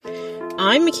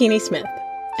I'm McKinney Smith.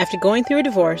 After going through a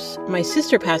divorce, my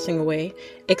sister passing away,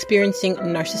 experiencing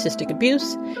narcissistic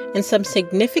abuse, and some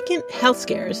significant health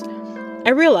scares,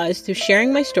 I realized through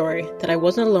sharing my story that I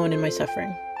wasn't alone in my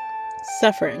suffering.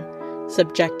 Suffering,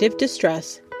 subjective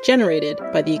distress generated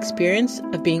by the experience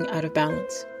of being out of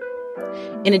balance.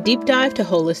 In a deep dive to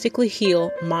holistically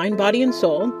heal mind, body, and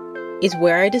soul is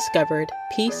where I discovered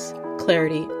peace,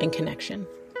 clarity, and connection.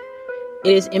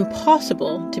 It is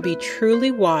impossible to be truly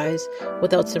wise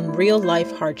without some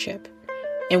real-life hardship,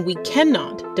 and we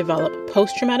cannot develop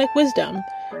post-traumatic wisdom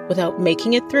without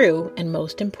making it through, and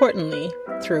most importantly,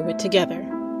 through it together.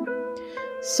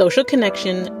 Social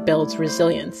connection builds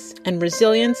resilience, and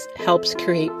resilience helps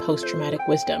create post-traumatic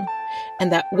wisdom,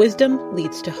 and that wisdom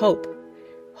leads to hope.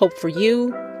 Hope for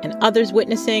you and others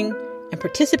witnessing and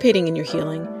participating in your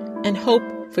healing, and hope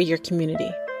for your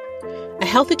community. A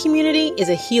healthy community is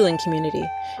a healing community,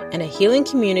 and a healing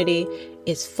community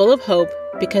is full of hope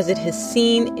because it has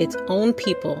seen its own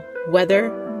people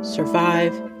weather,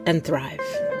 survive, and thrive.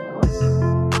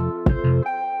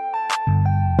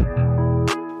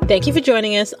 Thank you for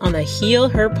joining us on the Heal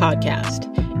Her podcast,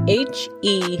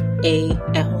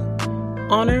 HEAL.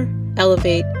 Honor,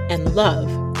 elevate, and love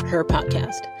her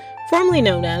podcast, formerly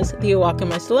known as the Walk in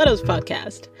My Stilettos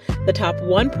podcast, the top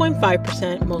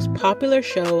 1.5% most popular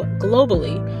show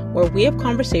globally, where we have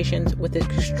conversations with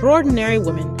extraordinary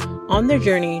women on their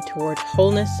journey toward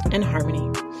wholeness and harmony.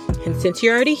 And since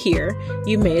you're already here,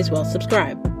 you may as well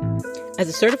subscribe. As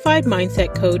a certified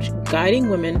mindset coach guiding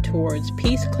women towards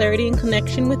peace, clarity, and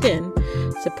connection within,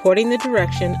 supporting the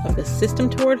direction of the system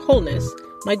toward wholeness,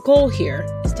 my goal here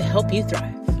is to help you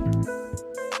thrive.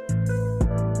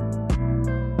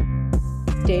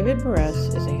 David Burrus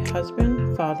is a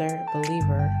husband, father,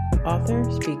 believer, author,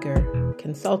 speaker,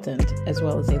 consultant, as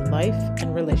well as a life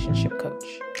and relationship coach.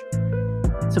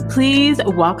 So please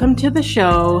welcome to the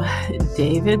show,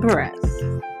 David Burrus.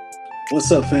 What's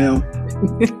up, fam?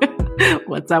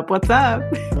 What's up? What's up?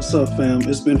 What's up, fam?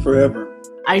 It's been forever.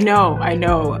 I know.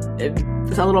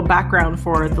 It's a little background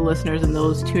for the listeners and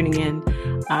those tuning in.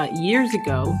 Years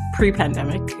ago,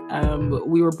 pre-pandemic,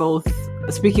 we were both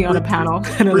speaking on a panel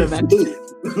at an event.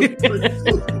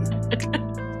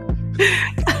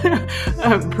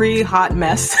 Pre-hot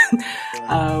mess.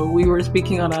 We were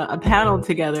speaking on a panel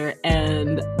together,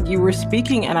 and you were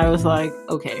speaking, and I was like,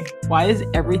 okay, why is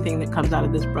everything that comes out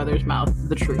of this brother's mouth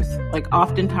the truth? Like,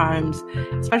 oftentimes,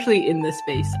 especially in this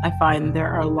space, I find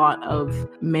there are a lot of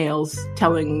males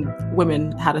telling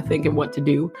women how to think and what to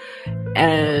do,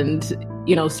 and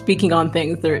speaking on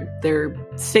things. They're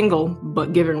single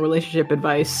but giving relationship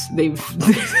advice.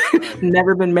 They've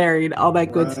never been married, all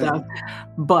that good stuff.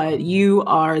 But you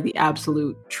are the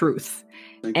absolute truth.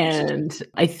 And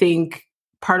I think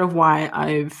part of why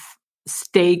I've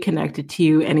stayed connected to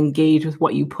you and engaged with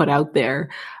what you put out there,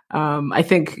 I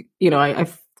think, I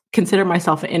consider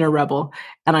myself an inner rebel,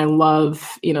 and I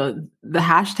love, the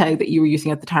hashtag that you were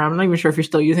using at the time. I'm not even sure if you're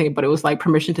still using it, but it was like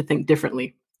permission to think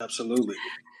differently. Absolutely.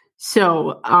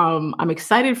 So I'm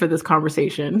excited for this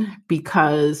conversation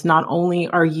because not only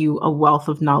are you a wealth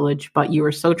of knowledge, but you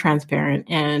are so transparent.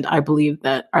 And I believe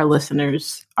that our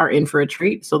listeners are in for a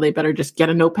treat. So they better just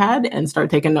get a notepad and start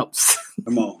taking notes.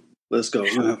 Come on, let's go.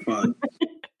 We'll have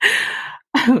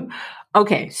fun.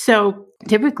 Okay. So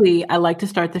typically I like to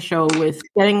start the show with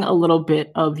getting a little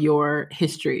bit of your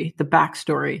history, the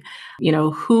backstory,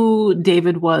 who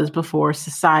David was before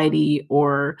society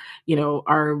or,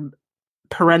 our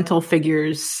parental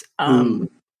figures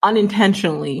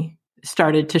unintentionally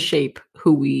started to shape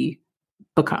who we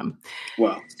become.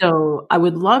 Wow. So I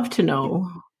would love to know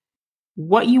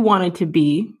what you wanted to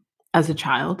be as a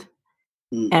child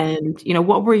and,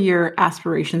 what were your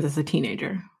aspirations as a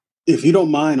teenager? If you don't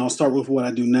mind, I'll start with what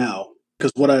I do now,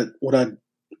 because what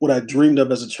I dreamed of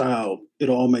as a child,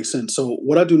 it'll all make sense. So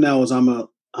what I do now is I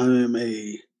am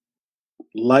a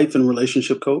life and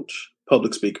relationship coach,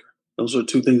 public speaker. Those are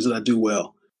two things that I do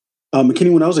well.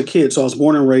 McKinney, when I was a kid, so I was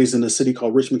born and raised in a city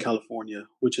called Richmond, California,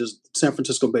 which is San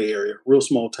Francisco Bay Area, real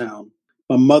small town.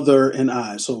 My mother and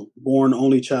I, so born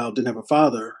only child, didn't have a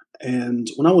father. And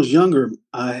when I was younger,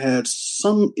 I had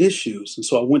some issues. And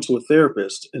so I went to a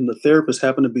therapist, and the therapist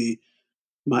happened to be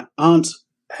my aunt.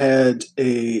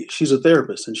 She's a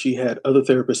therapist, and she had other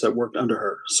therapists that worked under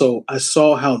her. So I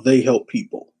saw how they help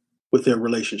people with their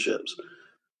relationships.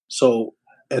 So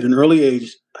at an early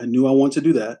age, I knew I wanted to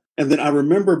do that. And then I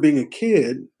remember being a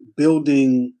kid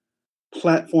building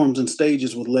platforms and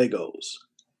stages with Legos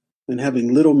and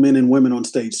having little men and women on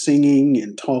stage singing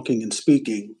and talking and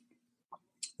speaking.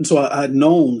 And so I'd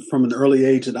known from an early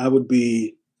age that I would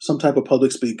be some type of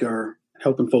public speaker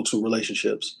helping folks with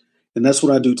relationships. And that's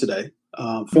what I do today.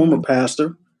 former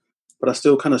pastor, but I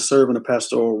still kind of serve in a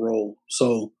pastoral role.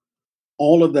 So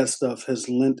all of that stuff has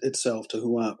lent itself to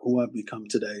who I've become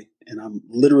today. And I'm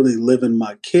literally living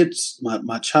my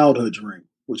childhood dream,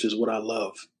 which is what I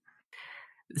love.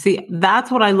 See,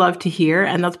 that's what I love to hear.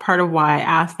 And that's part of why I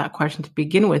asked that question to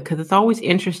begin with, because it's always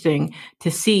interesting to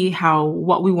see how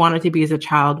what we wanted to be as a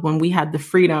child when we had the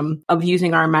freedom of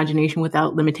using our imagination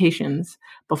without limitations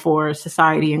before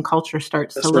society and culture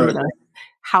starts to limit us,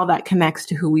 how that connects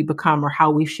to who we become or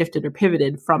how we've shifted or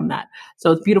pivoted from that.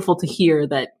 So it's beautiful to hear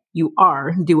that you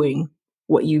are doing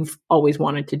what you've always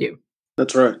wanted to do.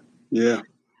 That's right. Yeah.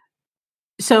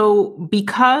 So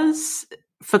because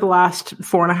for the last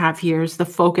 4.5 years, the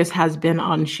focus has been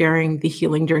on sharing the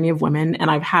healing journey of women. And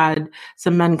I've had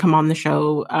some men come on the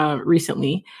show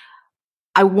recently.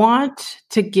 I want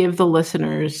to give the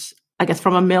listeners, I guess,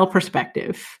 from a male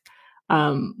perspective,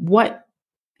 what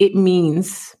it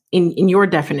means in your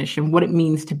definition, what it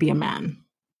means to be a man.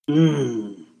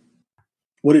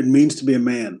 What it means to be a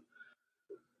man.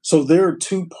 So there are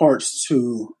two parts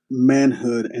to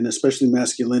manhood and especially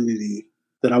masculinity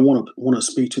that I want to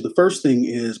speak to. The first thing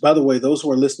is, by the way, those who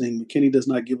are listening, McKinney does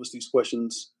not give us these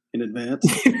questions in advance.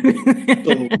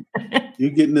 So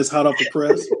you're getting this hot off the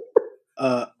press.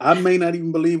 I may not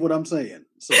even believe what I'm saying.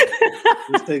 So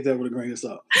let's take that with a grain of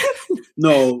salt.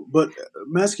 No, but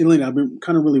masculinity, I've been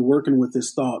kind of really working with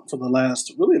this thought for the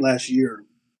last year.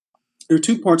 There are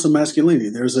two parts of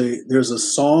masculinity. There's a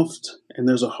soft and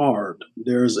there's a hard.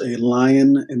 There's a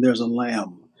lion and there's a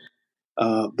lamb.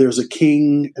 There's a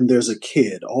king and there's a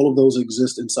kid. All of those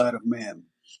exist inside of man.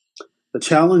 The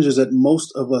challenge is that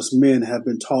most of us men have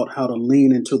been taught how to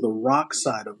lean into the rock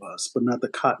side of us, but not the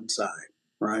cotton side,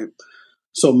 right?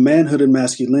 So manhood and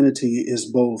masculinity is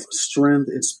both strength,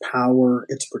 it's power,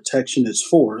 it's protection, it's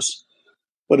force,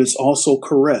 but it's also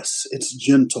caress, it's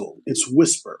gentle, it's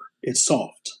whisper, it's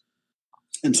soft.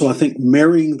 And so I think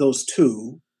marrying those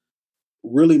two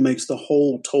really makes the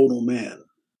whole total man.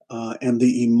 And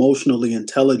the emotionally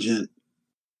intelligent,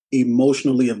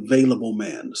 emotionally available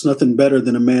man. It's nothing better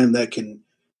than a man that can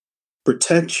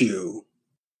protect you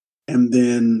and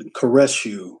then caress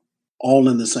you all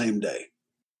in the same day,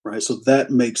 right? So that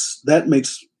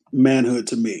makes manhood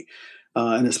to me,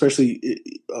 and especially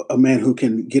a man who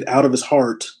can get out of his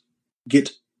heart,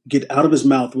 get out of his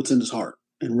mouth what's in his heart,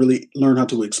 and really learn how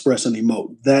to express and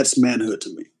emote. That's manhood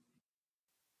to me.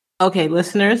 Okay,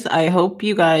 listeners, I hope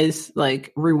you guys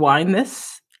rewind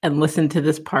this and listen to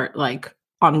this part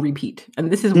on repeat.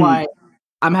 And this is why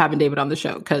I'm having David on the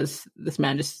show, because this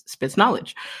man just spits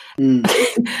knowledge.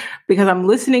 Because I'm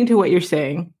listening to what you're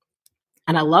saying,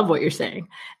 and I love what you're saying.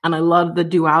 And I love the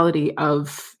duality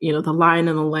of, the lion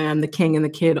and the lamb, the king and the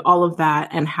kid, all of that,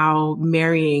 and how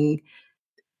marrying,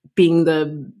 being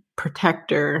the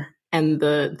protector and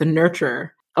the nurturer.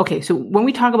 Okay, so when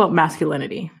we talk about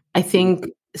masculinity, I think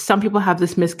some people have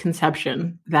this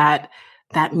misconception that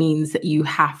means that you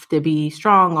have to be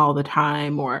strong all the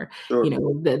time, or,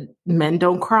 that men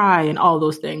don't cry and all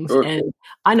those things. Sure. And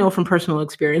I know from personal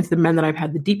experience, the men that I've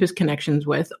had the deepest connections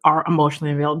with are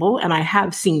emotionally available, and I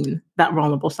have seen that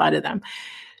vulnerable side of them.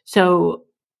 So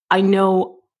I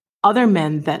know other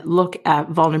men that look at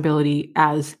vulnerability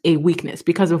as a weakness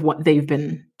because of what they've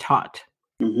been taught.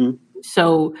 Mm-hmm.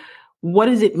 So what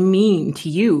does it mean to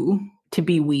you to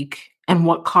be weak? And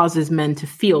what causes men to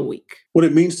feel weak? What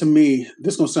it means to me,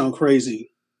 this is going to sound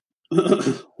crazy.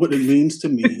 What it means to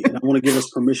me, and I want to give us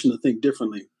permission to think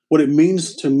differently. What it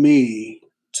means to me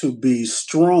to be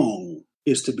strong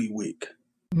is to be weak,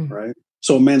 right?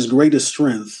 So a man's greatest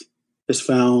strength is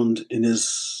found in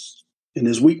his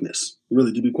weakness,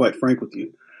 really, to be quite frank with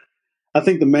you. I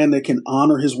think the man that can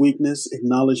honor his weakness,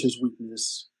 acknowledge his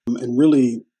weakness, and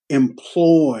really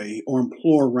employ or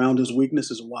implore around his weakness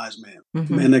is a wise man.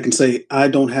 Mm-hmm. A man that can say, I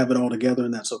don't have it all together,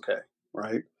 and that's okay,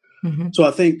 right? Mm-hmm. So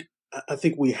I think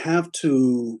we have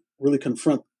to really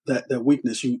confront that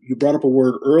weakness. You brought up a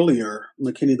word earlier,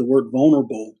 McKinney. The word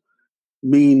vulnerable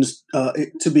means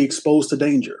to be exposed to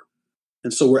danger.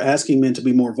 And so we're asking men to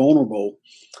be more vulnerable.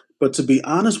 But to be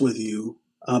honest with you,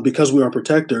 because we are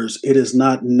protectors, it is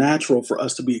not natural for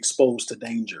us to be exposed to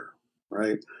danger,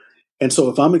 right? And so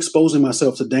if I'm exposing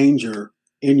myself to danger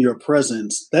in your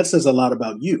presence, that says a lot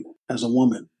about you as a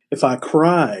woman. If I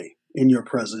cry in your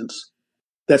presence,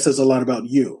 that says a lot about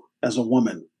you as a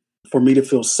woman, for me to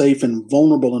feel safe and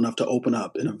vulnerable enough to open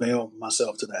up and avail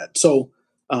myself to that. So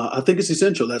I think it's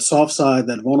essential. That soft side,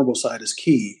 that vulnerable side is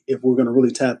key if we're going to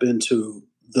really tap into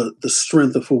the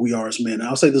strength of who we are as men. And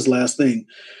I'll say this last thing.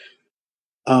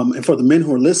 And for the men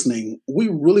who are listening, we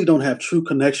really don't have true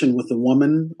connection with the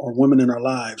woman or women in our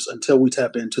lives until we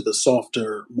tap into the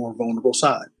softer, more vulnerable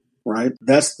side. right?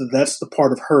 That's the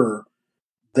part of her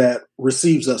that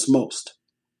receives us most.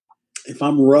 If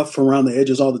I'm rough around the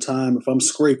edges all the time, if I'm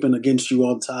scraping against you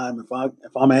all the time,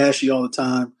 if I'm ashy all the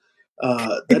time,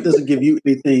 that doesn't give you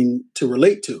anything to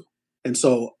relate to. And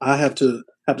so I have to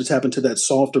tap into that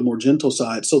softer, more gentle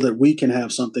side so that we can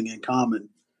have something in common.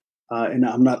 And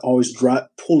I'm not always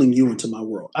pulling you into my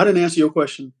world. I didn't answer your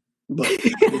question, but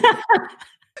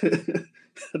I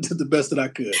did the best that I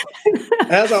could.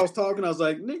 As I was talking, I was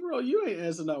like, Negro, you ain't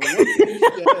answering that one. You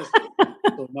should ask me.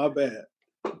 So my bad.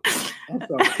 I'm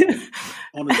sorry.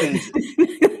 On a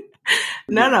tangent.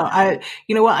 No.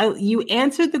 You know what? You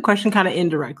answered the question kind of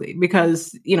indirectly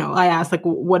because, I asked like,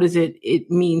 what does it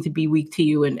mean to be weak to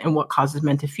you and what causes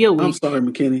men to feel weak? I'm sorry,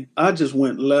 McKinney. I just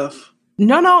went left.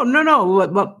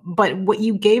 No. But what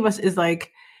you gave us is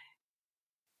like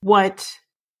what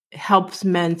helps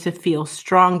men to feel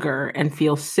stronger and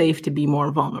feel safe to be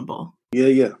more vulnerable.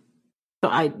 Yeah.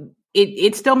 So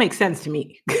it still makes sense to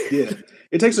me. Yeah.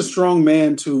 It takes a strong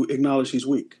man to acknowledge he's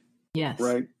weak. Yes.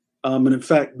 Right. And in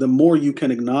fact, the more you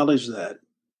can acknowledge that,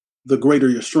 the greater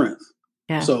your strength.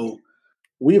 Yeah. So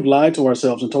we've lied to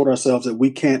ourselves and told ourselves that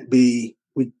we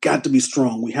got to be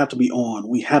strong. We have to be on.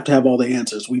 We have to have all the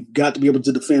answers. We've got to be able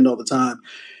to defend all the time.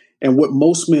 And what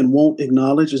most men won't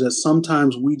acknowledge is that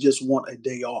sometimes we just want a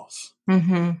day off.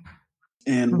 Mm-hmm.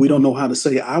 And we don't know how to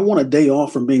say, I want a day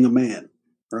off from being a man.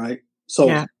 Right.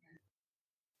 So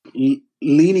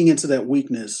leaning into that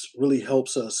weakness really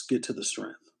helps us get to the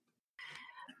strength.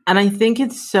 And I think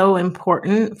it's so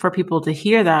important for people to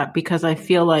hear that because I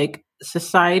feel like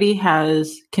society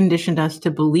has conditioned us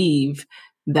to believe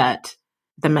that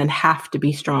the men have to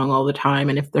be strong all the time.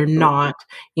 And if they're not,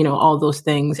 all those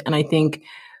things. And I think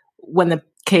when the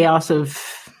chaos of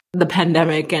the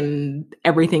pandemic and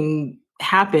everything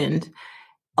happened,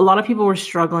 a lot of people were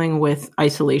struggling with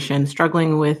isolation,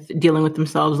 struggling with dealing with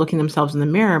themselves, looking themselves in the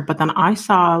mirror. But then I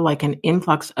saw like an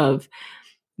influx of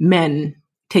men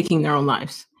taking their own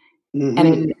lives. Mm-hmm.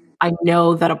 And I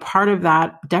know that a part of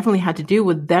that definitely had to do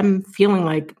with them feeling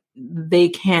like they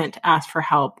can't ask for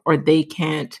help or they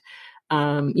can't,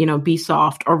 be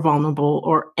soft or vulnerable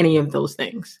or any of those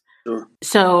things. Sure.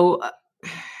 So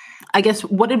I guess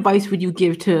what advice would you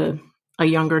give to a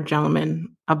younger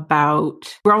gentleman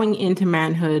about growing into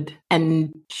manhood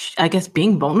and I guess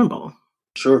being vulnerable?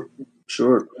 Sure.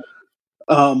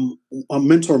 A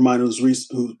mentor of mine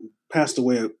who passed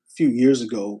away a few years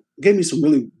ago gave me some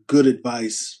really good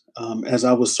advice as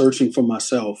I was searching for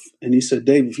myself. And he said,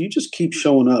 Dave, if you just keep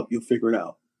showing up, you'll figure it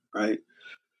out. Right.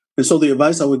 And so the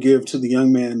advice I would give to the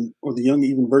young man or the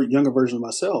younger version of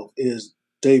myself is,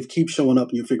 Dave, keep showing up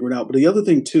and you'll figure it out. But the other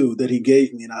thing, too, that he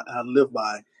gave me and I live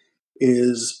by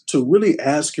is to really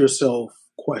ask yourself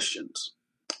questions.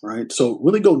 Right. So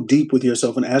really go deep with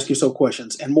yourself and ask yourself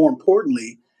questions. And more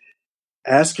importantly,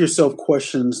 ask yourself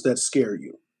questions that scare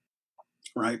you.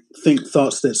 Right? Think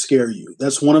thoughts that scare you.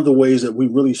 That's one of the ways that we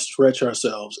really stretch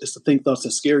ourselves is to think thoughts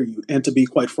that scare you. And to be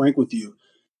quite frank with you,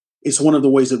 it's one of the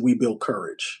ways that we build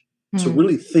courage to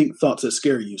really think thoughts that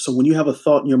scare you. So when you have a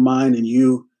thought in your mind and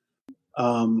you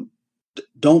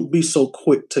don't be so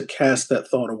quick to cast that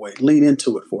thought away. Lean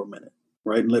into it for a minute,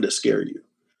 right? And let it scare you.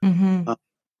 Mm-hmm. Can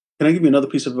I give you another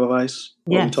piece of advice?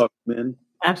 Yes. We talk men?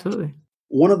 Absolutely.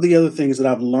 One of the other things that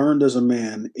I've learned as a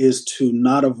man is to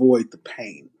not avoid the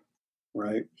pain.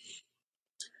 Right?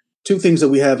 Two things that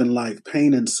we have in life,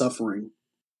 pain and suffering.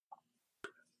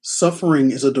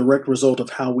 Suffering is a direct result of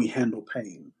how we handle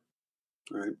pain.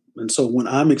 Right? And so when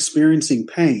I'm experiencing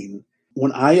pain,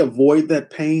 when I avoid that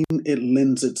pain, it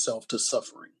lends itself to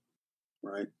suffering.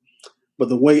 Right? But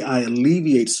the way I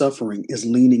alleviate suffering is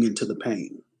leaning into the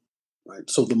pain. Right?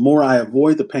 So the more I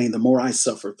avoid the pain, the more I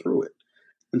suffer through it.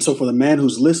 And so for the man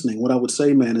who's listening, what I would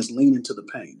say, man, is lean into the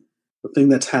pain. The thing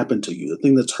that's happened to you, the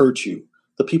thing that's hurt you,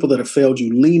 the people that have failed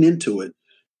you, lean into it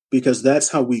because that's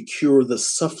how we cure the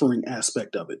suffering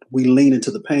aspect of it. We lean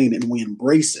into the pain and we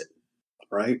embrace it,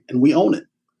 right? And we own it.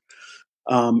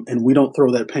 And we don't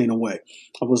throw that pain away.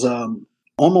 I was on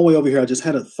my way over here. I just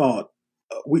had a thought.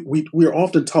 We are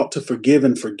often taught to forgive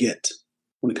and forget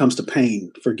when it comes to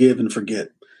pain, forgive and forget.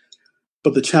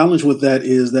 But the challenge with that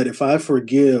is that if I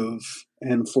forgive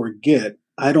and forget,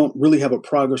 I don't really have a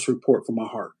progress report for my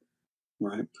heart,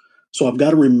 right? So I've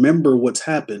got to remember what's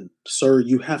happened. Sir,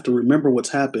 you have to remember what's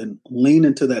happened. Lean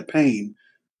into that pain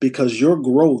because your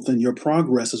growth and your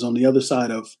progress is on the other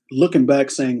side of looking back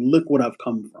saying, look what I've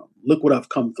come from. Look what I've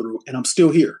come through. And I'm still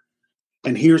here.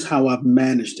 And here's how I've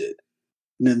managed it.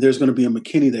 And then there's going to be a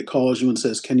McKinney that calls you and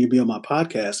says, can you be on my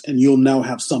podcast? And you'll now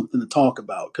have something to talk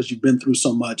about because you've been through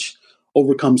so much,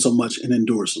 overcome so much, and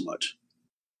endured so much.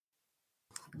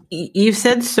 You've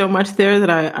said so much there that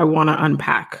I want to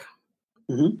unpack,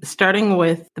 starting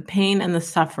with the pain and the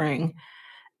suffering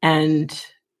and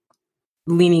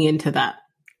leaning into that.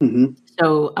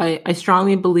 So I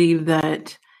strongly believe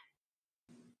that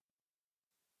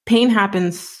pain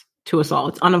happens to us all.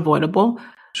 It's unavoidable.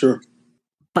 Sure.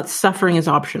 But suffering is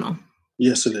optional.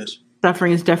 Yes, it is.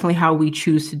 Suffering is definitely how we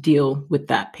choose to deal with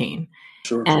that pain.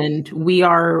 Sure. And we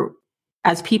are,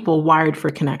 as people, wired for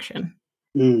connection.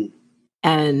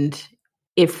 And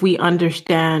if we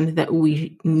understand that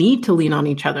we need to lean on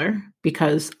each other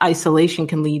because isolation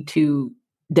can lead to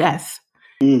death,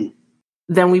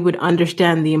 then we would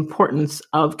understand the importance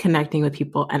of connecting with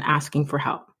people and asking for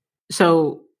help.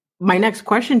 So my next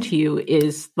question to you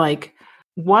is like,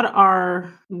 what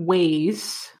are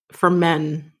ways for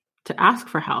men to ask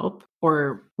for help,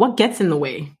 or what gets in the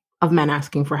way of men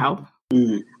asking for help?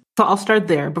 So I'll start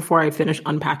there before I finish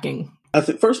unpacking. I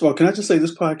think, first of all, can I just say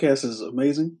this podcast is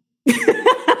amazing?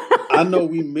 I know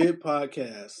we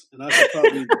mid-podcast, and I should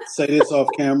probably say this off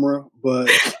camera, but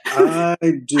I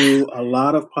do a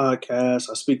lot of podcasts.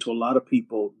 I speak to a lot of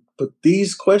people, but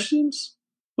these questions,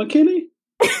 McKinney?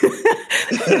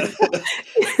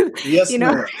 Yes,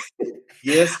 ma'am.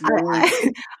 Yes,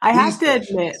 ma'am. I have to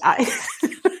admit.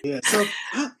 Yeah. So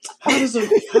how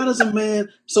does a man?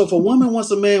 So if a woman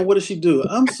wants a man, what does she do?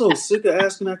 I'm so sick of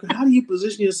asking that. How do you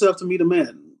position yourself to meet a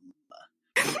man?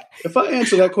 If I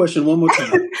answer that question one more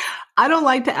time, I don't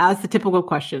like to ask the typical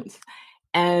questions.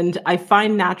 And I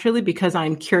find naturally, because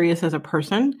I'm curious as a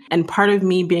person, and part of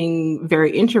me being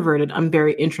very introverted, I'm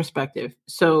very introspective.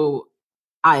 So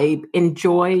I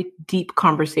enjoy deep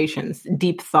conversations,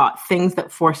 deep thought, things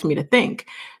that force me to think.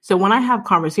 So when I have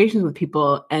conversations with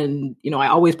people, and, I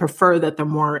always prefer that they're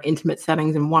more intimate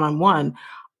settings and one-on-one,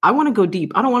 I want to go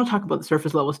deep. I don't want to talk about the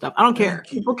surface level stuff. I don't care.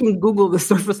 People can Google the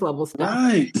surface level stuff.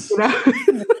 Right.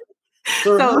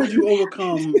 Sir, how did you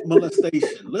overcome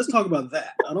molestation? Let's talk about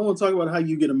that. I don't want to talk about how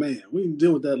you get a man. We can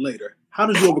deal with that later. How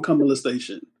did you overcome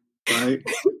molestation? Right.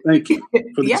 Thank you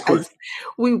for this question.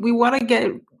 We want to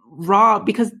get raw,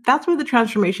 because that's where the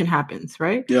transformation happens,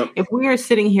 right? Yep. If we are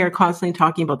sitting here constantly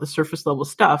talking about the surface level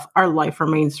stuff, our life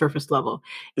remains surface level.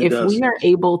 If we are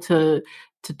able to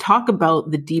talk about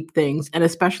the deep things, and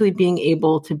especially being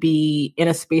able to be in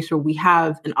a space where we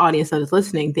have an audience that is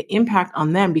listening, the impact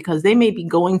on them, because they may be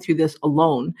going through this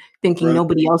alone, thinking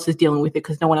nobody else is dealing with it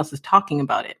because no one else is talking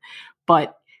about it.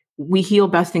 But we heal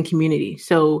best in community.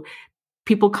 So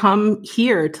people come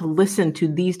here to listen to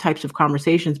these types of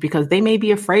conversations because they may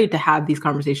be afraid to have these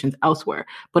conversations elsewhere,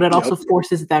 but it also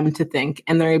forces them to think,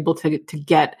 and they're able to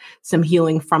get some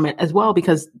healing from it as well,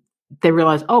 because they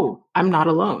realize, oh, I'm not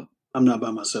alone. I'm not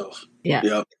by myself. Yeah.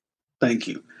 Yep. Thank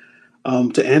you.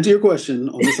 To answer your question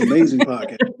on this amazing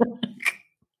podcast,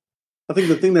 I think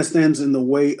the thing that stands in the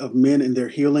way of men in their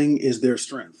healing is their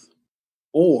strength,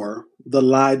 or the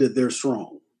lie that they're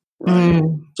strong. Right.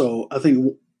 So I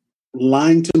think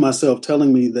lying to myself,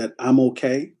 telling me that I'm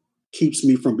okay, keeps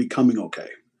me from becoming okay.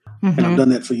 And I've done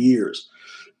that for years.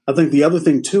 I think the other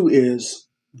thing too is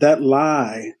that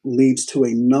lie leads to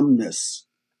a numbness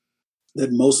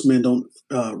that most men don't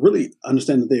really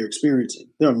understand that they're experiencing.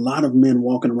 There are a lot of men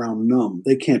walking around numb.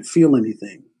 They can't feel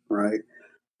anything, right?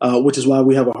 Which is why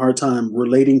we have a hard time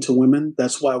relating to women.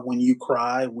 That's why when you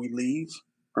cry, we leave,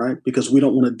 right? Because we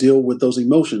don't want to deal with those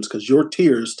emotions, because your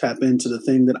tears tap into the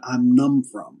thing that I'm numb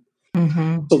from.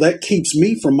 So that keeps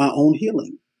me from my own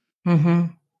healing. My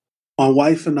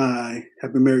wife and I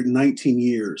have been married 19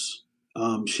 years.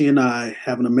 She and I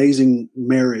have an amazing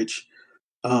marriage.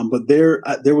 But there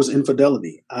was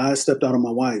infidelity. I stepped out on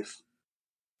my wife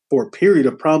for a period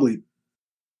of probably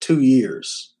 2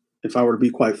 years, if I were to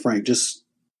be quite frank, just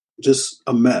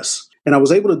a mess. And I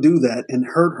was able to do that and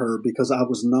hurt her because I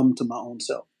was numb to my own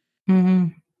self.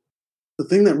 The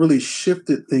thing that really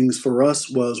shifted things for us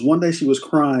was one day she was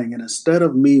crying, and instead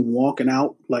of me walking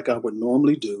out like I would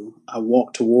normally do, I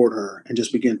walked toward her and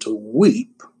just began to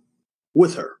weep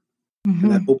with her.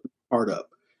 And that opened my heart up.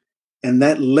 And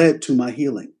that led to my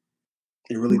healing.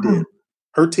 It really did.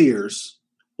 Her tears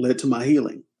led to my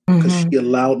healing because she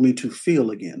allowed me to feel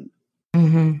again.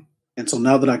 And so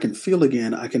now that I can feel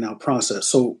again, I can now process.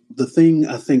 So the thing,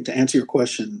 I think, to answer your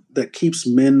question, that keeps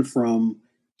men from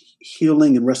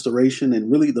healing and restoration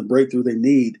and really the breakthrough they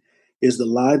need is the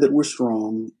lie that we're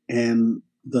strong and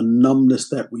the numbness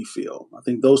that we feel. I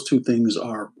think those two things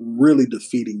are really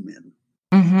defeating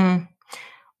men.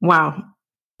 Wow.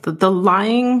 The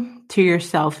lying to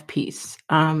yourself piece.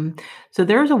 So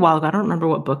there was a while ago, I don't remember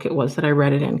what book it was that I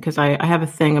read it in, because I have a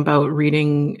thing about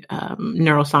reading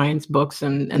neuroscience books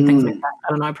and things like that.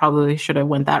 I don't know, I probably should have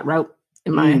went that route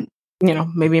in my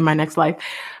maybe in my next life.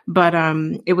 But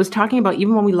it was talking about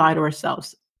even when we lie to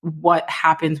ourselves, what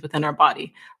happens within our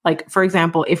body. Like, for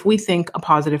example, if we think a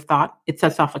positive thought, it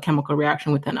sets off a chemical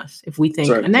reaction within us. If we think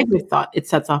a negative thought, it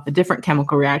sets off a different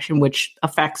chemical reaction, which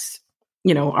affects,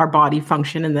 our body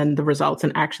function and then the results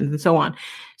and actions and so on.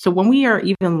 So when we are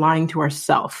even lying to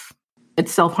ourselves,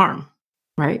 it's self-harm,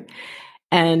 right?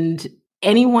 And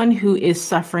anyone who is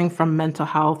suffering from mental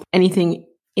health, anything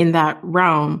in that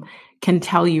realm, can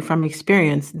tell you from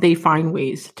experience, they find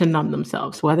ways to numb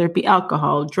themselves, whether it be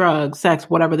alcohol, drugs, sex,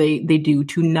 whatever they do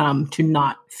to numb, to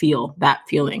not feel that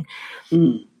feeling.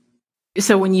 Mm.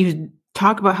 So when you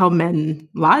talk about how men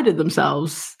lie to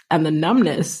themselves and the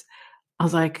numbness, I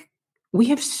was like, we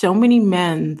have so many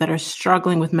men that are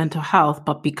struggling with mental health,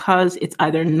 but because it's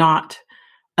either not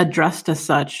addressed as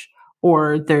such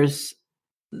or there's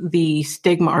the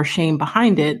stigma or shame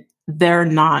behind it, they're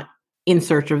not in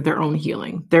search of their own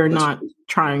healing. They're not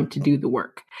trying to do the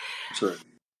work. Sure.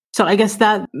 So I guess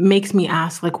that makes me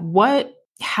ask, what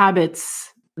habits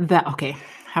how do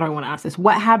I want to ask this?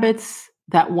 What habits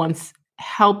that once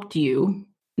helped you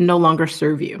no longer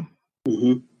serve you?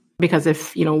 Mm-hmm. Because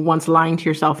if, once lying to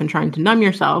yourself and trying to numb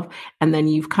yourself, and then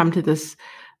you've come to this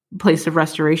place of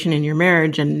restoration in your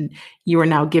marriage and you are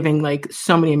now giving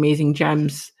so many amazing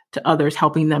gems to others,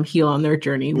 helping them heal on their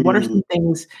journey. Mm-hmm. What are some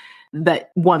things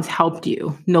that once helped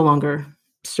you no longer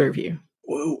serve you?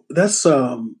 Well, that's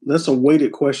a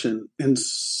weighted question. And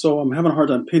so I'm having a hard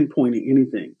time pinpointing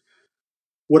anything.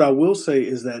 What I will say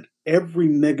is that every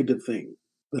negative thing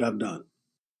that I've done,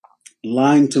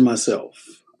 lying to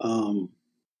myself,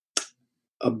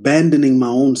 abandoning my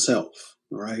own self,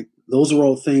 right? Those are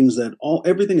all things that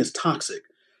everything is toxic.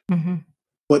 Mm-hmm.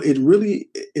 But it really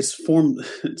it's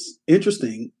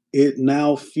interesting. It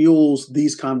now fuels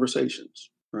these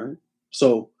conversations, right?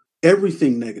 So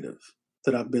everything negative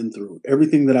that I've been through,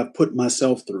 everything that I've put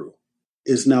myself through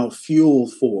is now fuel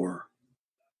for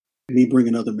me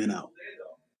bringing other men out.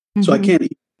 Mm-hmm. So I can't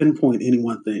pinpoint any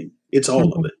one thing. It's all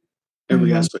mm-hmm. of it, every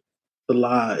mm-hmm. aspect, the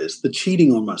lies, the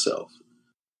cheating on myself,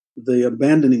 the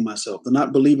abandoning myself, the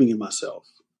not believing in myself,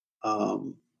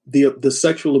 the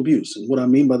sexual abuse. And what I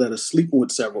mean by that is sleeping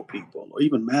with several people or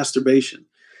even masturbation.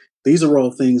 These are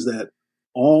all things that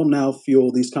all now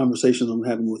fuel these conversations I'm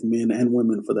having with men and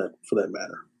women for that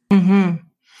matter. Mm-hmm.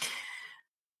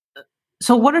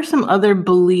 So what are some other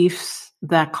beliefs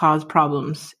that cause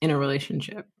problems in a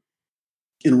relationship?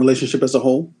 In a relationship as a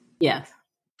whole? Yes.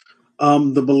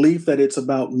 The belief that it's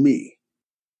about me.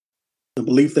 The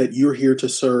belief that you're here to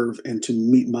serve and to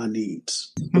meet my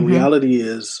needs. Mm-hmm. The reality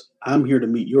is I'm here to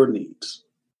meet your needs,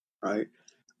 right?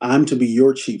 I'm to be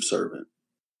your chief servant.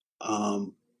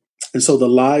 And so the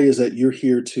lie is that you're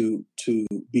here to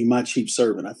be my chief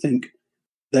servant. I think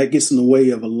that gets in the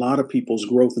way of a lot of people's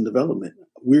growth and development.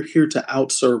 We're here to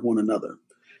outserve one another.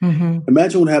 Mm-hmm.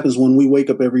 Imagine what happens when we wake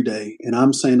up every day and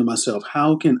I'm saying to myself,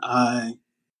 how can I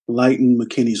lighten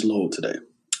McKinney's load today?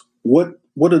 What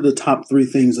are the top 3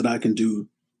 things that I can do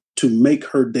to make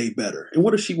her day better? And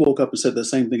what if she woke up and said the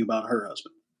same thing about her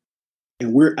husband?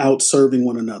 And we're out serving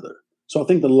one another. So I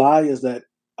think the lie is that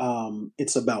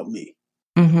it's about me.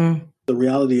 Mm-hmm. The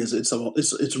reality is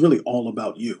it's really all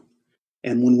about you.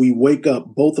 And when we wake up,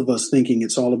 both of us thinking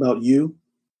it's all about you,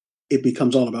 it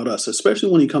becomes all about us. Especially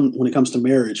when it comes to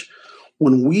marriage.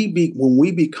 When we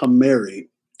become married,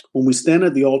 when we stand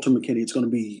at the altar, McKinney, it's going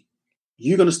to be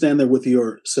you're going to stand there with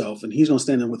yourself, and he's going to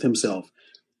stand there with himself.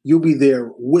 You'll be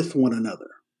there with one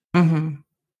another. Mm-hmm.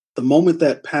 The moment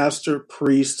that pastor,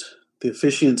 priest, the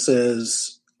officiant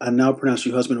says, I now pronounce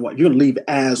you husband and wife, you're going to leave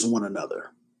as one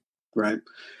another, right?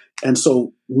 And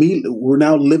so we're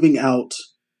now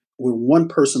we're one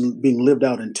person being lived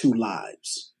out in 2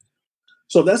 lives.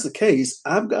 So if that's the case,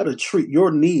 I've got to treat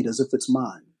your need as if it's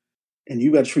mine, and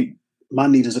you got to treat my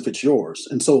need as if it's yours.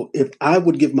 And so if I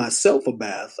would give myself a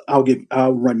bath,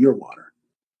 I'll run your water.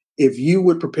 If you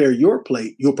would prepare your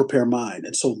plate, you'll prepare mine.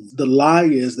 And so the lie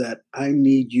is that I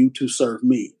need you to serve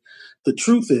me. The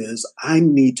truth is I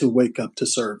need to wake up to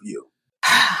serve you.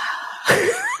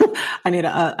 I need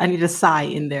a sigh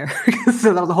in there. So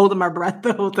I was holding my breath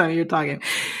the whole time you were talking.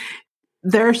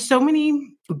 There are so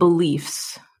many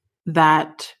beliefs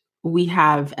that we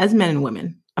have as men and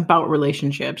women about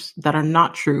relationships that are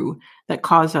not true, that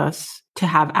cause us to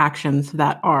have actions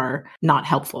that are not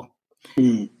helpful.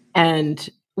 Mm. And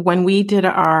when we did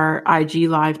our IG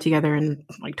live together in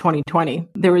 2020,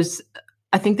 there was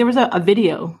a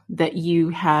video that you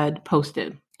had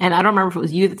posted. And I don't remember if it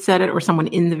was you that said it or someone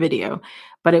in the video,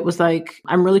 but it was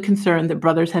I'm really concerned that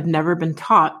brothers have never been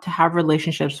taught to have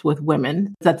relationships with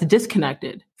women that's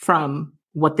disconnected from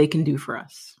what they can do for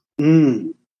us.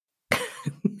 Mm.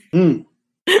 Mm.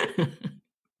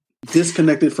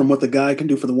 Disconnected from what the guy can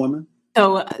do for the woman?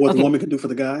 So, What the woman can do for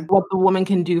the guy? What the woman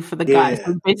can do for the guy.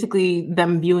 So basically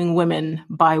them viewing women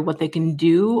by what they can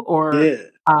do or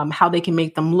how they can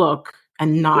make them look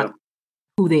and not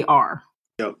who they are.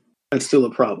 Yep. That's still a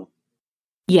problem.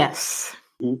 Yes.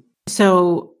 Mm-hmm.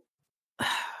 So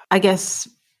I guess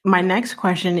my next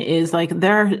question is like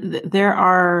there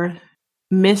are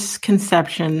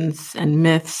misconceptions and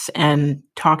myths and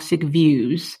toxic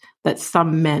views that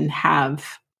some men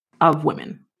have of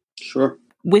women. Sure.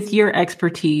 With your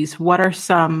expertise, what are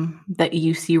some that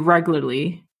you see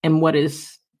regularly, and what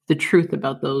is the truth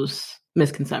about those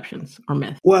misconceptions or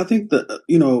myths? Well, I think that,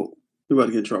 we're about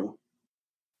to get in trouble.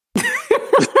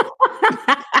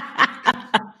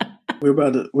 we're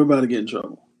about to get in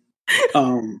trouble.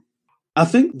 I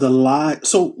think the lie.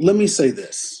 So let me say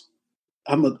this.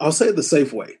 I'll say it the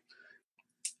safe way.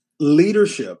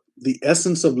 Leadership, the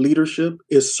essence of leadership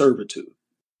is servitude.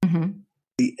 Mm-hmm.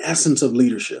 The essence of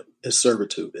leadership is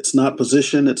servitude. It's not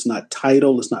position. It's not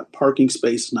title. It's not parking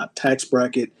space. It's not tax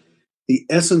bracket. The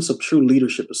essence of true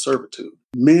leadership is servitude.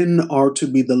 Men are to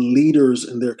be the leaders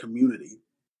in their community,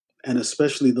 and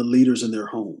especially the leaders in their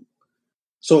home.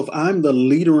 So if I'm the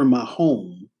leader in my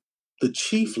home, the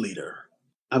chief leader,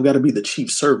 I've got to be the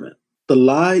chief servant. The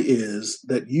lie is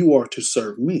that you are to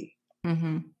serve me.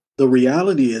 Mm-hmm. The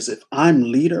reality is if I'm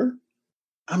leader,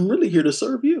 I'm really here to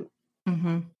serve you.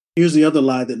 Mm-hmm. Here's the other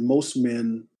lie that most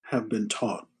men have been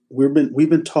taught. We've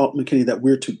been taught, McKinney, that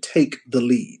we're to take the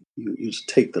lead. You just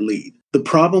take the lead. The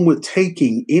problem with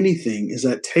taking anything is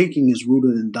that taking is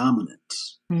rooted in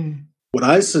dominance. Mm. What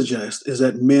I suggest is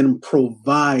that men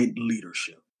provide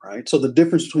leadership, right? So the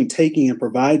difference between taking and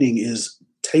providing is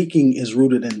taking is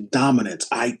rooted in dominance.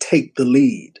 I take the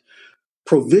lead.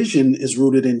 Provision is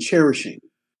rooted in cherishing.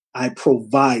 I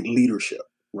provide leadership,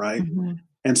 right? Mm-hmm.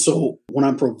 And so when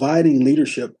I'm providing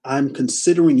leadership, I'm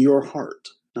considering your heart.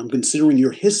 I'm considering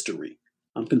your history.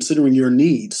 I'm considering your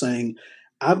needs, saying,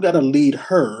 I've got to lead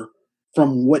her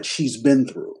from what she's been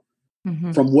through,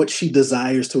 mm-hmm. from what she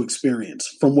desires to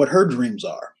experience, from what her dreams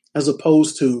are, as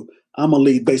opposed to I'm a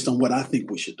lead based on what I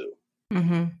think we should do.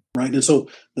 Mm-hmm. Right. And so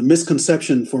the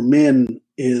misconception for men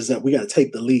is that we got to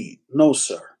take the lead. No,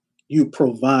 sir. You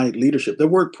provide leadership. The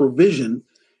word provision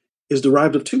is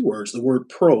derived of two words, the word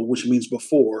pro, which means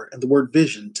before, and the word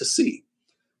vision, to see.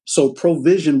 So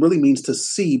provision really means to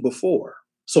see before.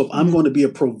 So if I'm going to be a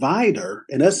provider,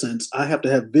 in essence, I have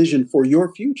to have vision for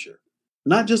your future,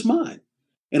 not just mine.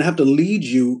 And I have to lead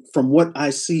you from what I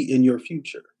see in your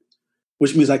future,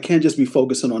 which means I can't just be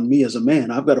focusing on me as a man.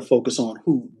 I've got to focus on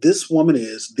who this woman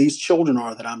is, these children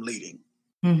are that I'm leading.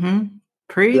 Mm-hmm.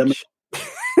 Preach.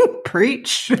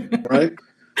 Preach. Right?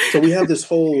 So we have this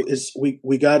whole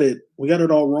we got it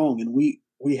all wrong, and we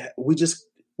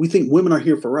think women are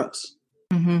here for us,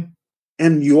 mm-hmm.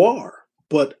 and you are,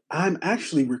 but I'm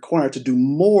actually required to do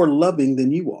more loving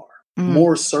than you are,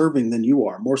 more serving than you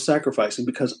are, more sacrificing,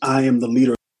 because I am the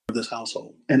leader of this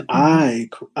household, and I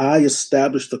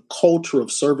establish the culture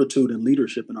of servitude and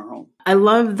leadership in our home. I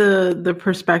love the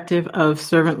perspective of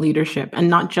servant leadership, and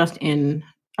not just in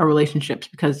our relationships,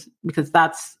 because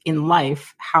that's in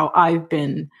life how I've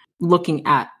been looking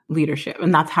at leadership.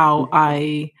 And that's how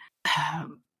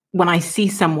when I see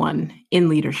someone in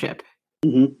leadership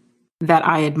that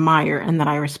I admire and that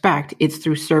I respect, it's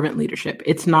through servant leadership.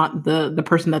 It's not the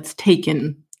person that's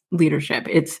taken leadership.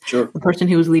 It's the person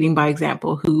who is leading by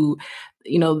example, who,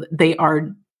 they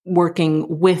are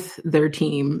working with their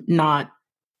team, not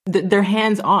they're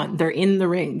hands on. They're in the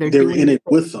ring. They're in it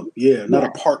with them. Yeah, not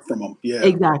apart from them. Yeah,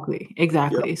 exactly.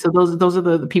 Yeah. So those are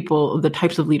the people, the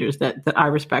types of leaders that I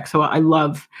respect. So I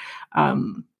love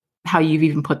how you've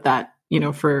even put that,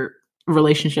 for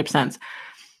relationship sense.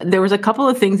 There was a couple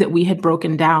of things that we had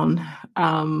broken down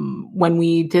when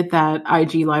we did that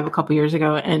IG live a couple years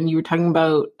ago, and you were talking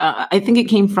about. I think it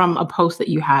came from a post that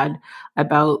you had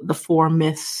about the 4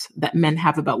 myths that men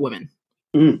have about women.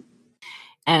 Mm.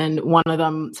 And one of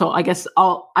them, so I guess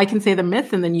I can say the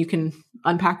myth, and then you can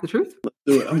unpack the truth. Let's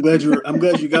do it. I'm glad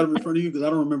you got them in front of you, because I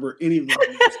don't remember any of them.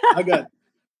 I got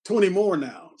 20 more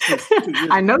now.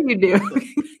 I know you do.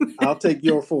 I'll take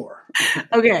your 4.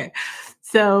 Okay.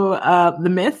 So the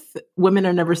myth: women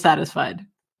are never satisfied.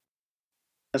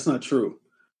 That's not true.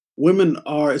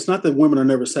 It's not that women are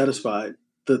never satisfied.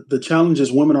 The challenge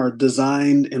is women are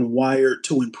designed and wired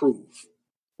to improve,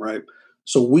 right?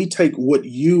 So we take what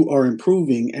you are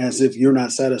improving as if you're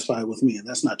not satisfied with me, and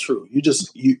that's not true.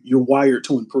 You're wired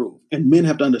to improve, and men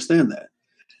have to understand that.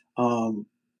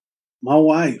 My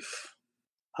wife,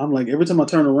 I'm like, every time I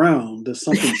turn around, there's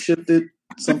something shifted,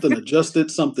 something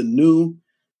adjusted, something new,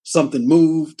 something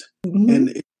moved,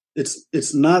 and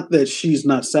it's not that she's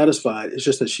not satisfied. It's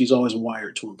just that she's always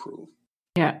wired to improve.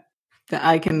 Yeah,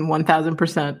 I can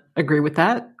 1000% agree with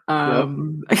that. Yep.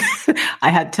 I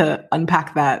had to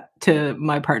unpack that to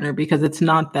my partner because it's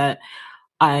not that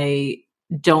I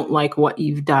don't like what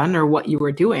you've done or what you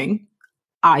were doing.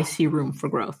 I see room for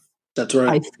growth. That's right.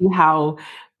 I see how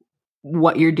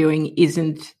what you're doing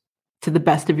isn't to the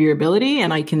best of your ability,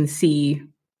 and I can see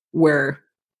where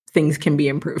things can be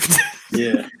improved.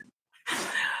 Yeah.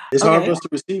 It's hard for us to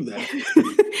receive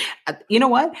that. You know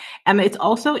what? And it's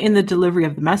also in the delivery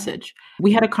of the message.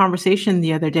 We had a conversation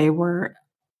the other day where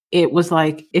it was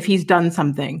like, if he's done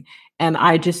something and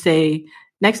I just say,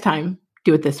 next time,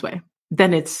 do it this way,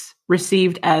 then it's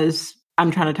received as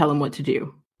I'm trying to tell him what to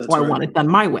do. That's or right. I want it done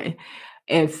my way.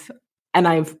 And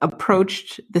I've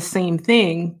approached the same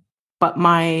thing, but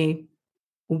my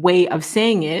way of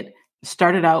saying it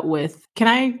started out with, can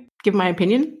I give my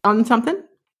opinion on something?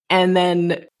 And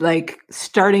then like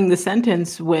starting the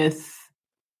sentence with,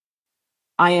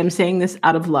 I am saying this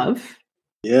out of love.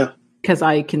 Yeah. Because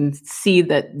I can see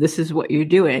that this is what you're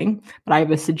doing, but I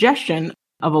have a suggestion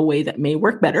of a way that may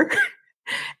work better.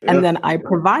 And Yeah. then I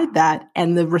provide that,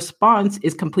 and the response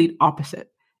is complete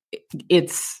opposite.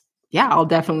 It's, yeah, I'll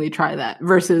definitely try that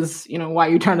versus, why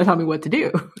are you trying to tell me what to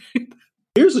do?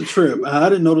 Here's a trip. I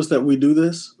didn't notice that we do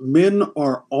this. Men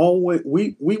are always,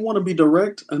 we want to be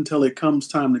direct until it comes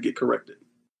time to get corrected.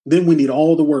 Then we need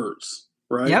all the words,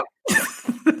 right? Yep.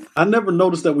 I never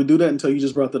noticed that we do that until you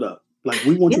just brought that up. Like,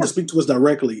 we want you to speak to us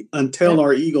directly until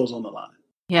our ego's on the line.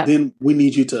 Yeah. Then we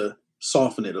need you to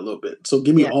soften it a little bit. So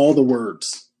give me all the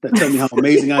words that tell me how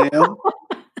amazing I am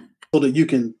so that you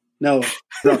can now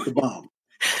drop the bomb.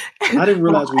 I didn't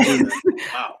realize we did that.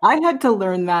 Wow. I had to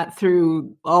learn that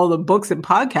through all the books and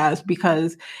podcasts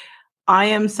because I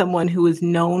am someone who is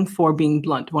known for being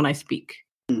blunt when I speak.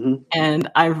 Mm-hmm.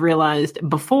 And I've realized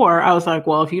before, I was like,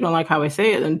 well, if you don't like how I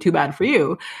say it, then too bad for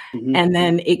you. Mm-hmm. And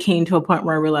then it came to a point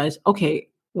where I realized, okay,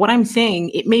 what I'm saying,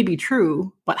 it may be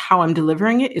true, but how I'm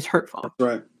delivering it is hurtful. That's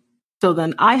right. So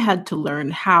then I had to learn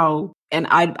how, and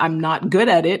I'm not good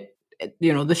at it, the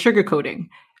sugarcoating.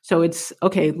 So it's,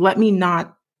 okay, let me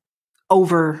not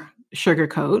over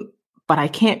sugarcoat, but I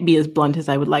can't be as blunt as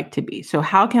I would like to be. So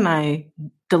how can I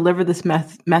deliver this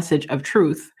message of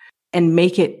truth and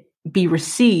make it be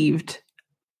received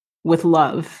with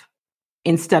love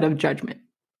instead of judgment?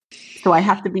 So I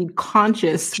have to be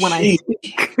conscious when I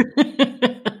speak.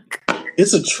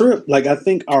 It's a trip. Like, I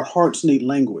think our hearts need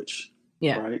language.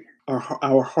 Yeah. Right?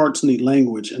 Our hearts need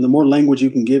language. And the more language you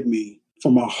can give me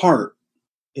from our heart,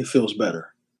 it feels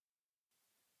better.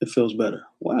 It feels better.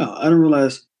 Wow. I didn't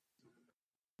realize.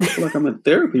 I feel like I'm in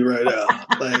therapy right now.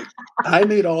 Like, I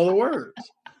need all the words.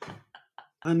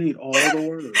 I need all the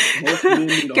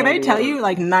words. Can I tell you,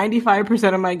 like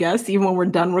 95% of my guests, even when we're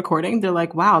done recording, they're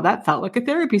like, wow, that felt like a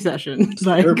therapy session. It's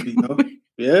like, therapy, no?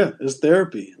 Yeah, it's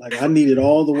therapy. Like, I need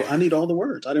all the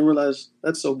words. I didn't realize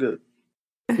that's so good.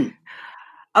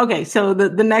 Okay, so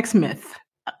the next myth.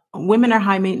 Women are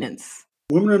high maintenance.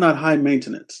 Women are not high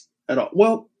maintenance at all.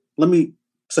 Well, let me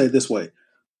say it this way.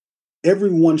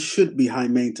 Everyone should be high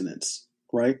maintenance,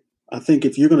 right? I think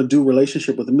if you're going to do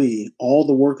relationship with me, all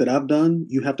the work that I've done,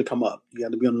 you have to come up. You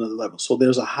have to be on another level. So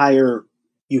there's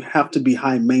you have to be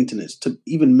high maintenance to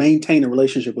even maintain a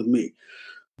relationship with me.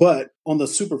 But on the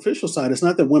superficial side, it's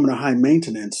not that women are high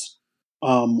maintenance.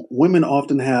 Women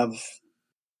often have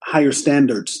higher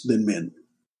standards than men.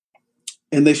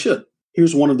 And they should.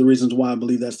 Here's one of the reasons why I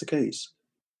believe that's the case.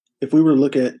 If we were to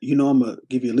look at, I'm going to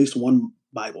give you at least one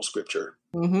Bible scripture.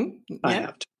 Mm-hmm. Yeah. I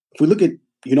have to. If we look at,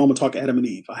 I'm going to talk Adam and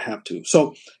Eve. I have to.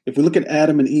 So if we look at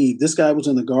Adam and Eve, this guy was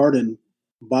in the garden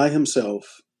by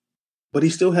himself, but he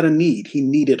still had a need. He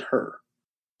needed her.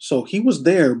 So he was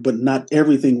there, but not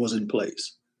everything was in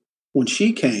place. When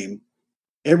she came,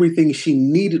 everything she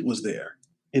needed was there,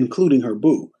 including her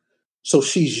boo. So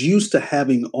she's used to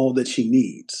having all that she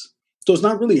needs. So it's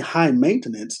not really high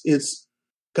maintenance. It's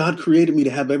God created me to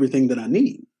have everything that I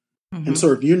need. Mm-hmm. And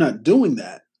so if you're not doing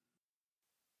that,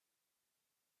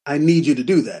 I need you to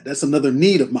do that. That's another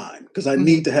need of mine because I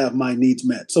need to have my needs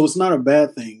met. So it's not a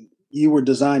bad thing. You were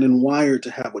designed and wired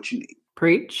to have what you need.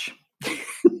 Preach.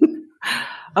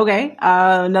 Okay.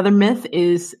 Another myth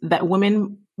is that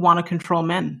women want to control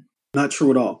men. Not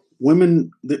true at all.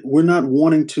 Women, we're not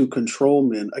wanting to control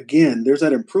men. Again, there's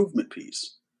that improvement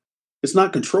piece. It's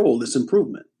not control, it's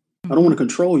improvement. I don't want to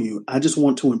control you. I just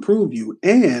want to improve you.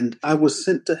 And I was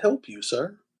sent to help you,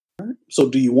 sir. Right? So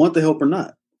do you want the help or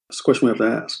not? That's a question we have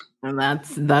to ask. And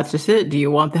that's just it. Do you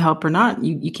want the help or not?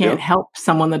 You can't help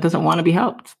someone that doesn't want to be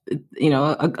helped.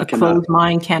 A closed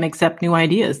mind can't accept new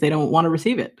ideas. They don't want to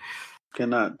receive it.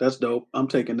 Cannot. That's dope. I'm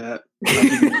taking that. I'll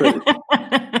give you credit.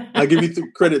 I'll give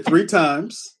you credit 3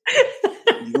 times.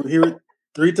 You're going to hear it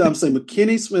 3 times. Say,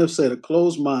 McKinney Smith said a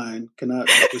closed mind cannot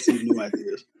receive new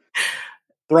ideas.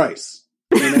 Thrice.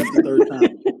 And that's the 3rd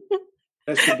time.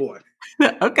 That's your boy.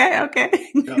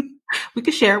 Okay. Yep. We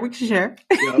can share. Yep.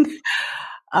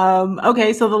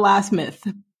 Okay, so the last myth.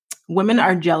 Women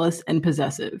are jealous and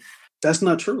possessive. That's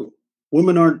not true.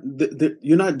 Women aren't,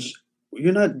 you're not,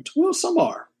 well, some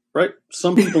are, right?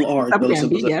 Some people are jealous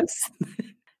and possessive. Yes.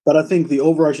 But I think the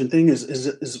overarching thing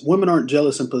is women aren't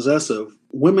jealous and possessive.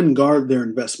 Women guard their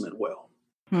investment well.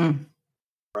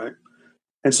 Right?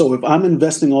 And so if I'm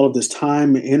investing all of this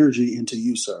time and energy into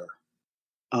you, sir,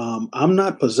 I'm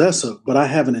not possessive, but I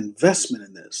have an investment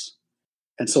in this.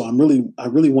 And so I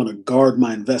really want to guard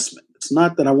my investment. It's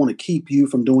not that I want to keep you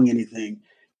from doing anything.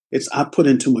 It's I put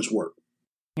in too much work.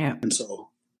 Yeah. And so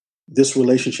this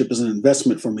relationship is an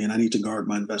investment for me and I need to guard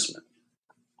my investment.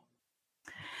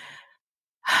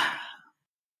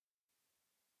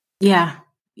 Yeah.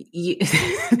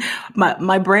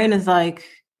 My brain is like,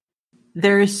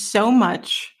 there's so many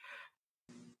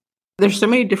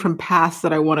different paths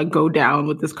that I want to go down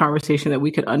with this conversation that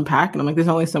we could unpack. And I'm like, there's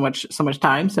only so much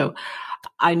time. So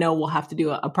I know we'll have to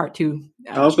do a part 2.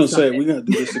 I was going to say, we got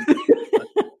to do this again.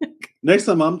 Next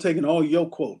time I'm taking all your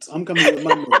quotes. I'm coming with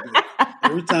my notebook.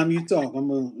 Every time you talk, I'm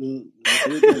going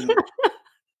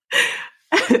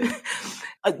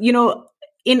to...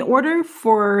 in order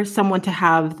for someone to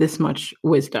have this much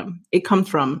wisdom, it comes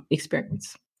from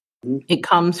experience. Mm-hmm. It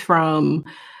comes from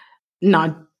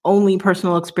not only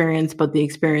personal experience, but the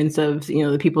experience of,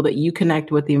 the people that you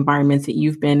connect with, the environments that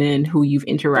you've been in, who you've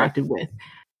interacted with.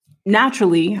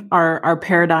 Naturally, our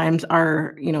paradigms,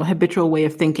 our, habitual way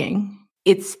of thinking,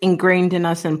 it's ingrained in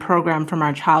us and programmed from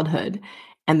our childhood.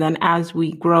 And then as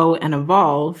we grow and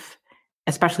evolve,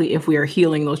 especially if we are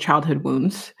healing those childhood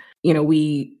wounds,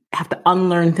 we have to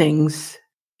unlearn things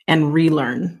and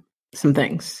relearn some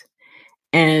things.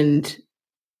 And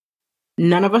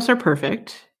none of us are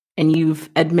perfect. And you've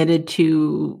admitted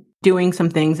to doing some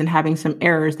things and having some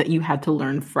errors that you had to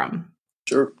learn from.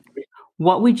 Sure.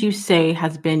 What would you say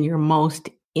has been your most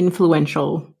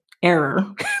influential error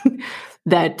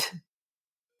that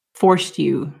forced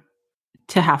you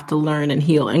to have to learn and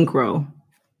heal and grow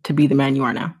to be the man you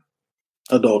are now?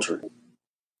 Adultery.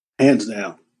 Hands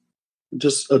down.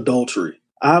 Just adultery.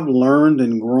 I've learned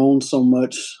and grown so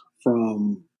much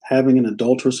from having an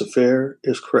adulterous affair.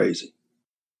 It's crazy.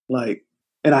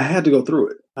 And I had to go through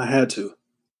it. I had to.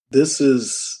 This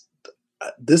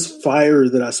fire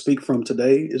that I speak from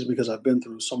today is because I've been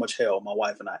through so much hell, my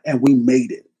wife and I, and we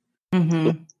made it.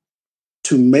 Mm-hmm.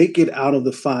 To make it out of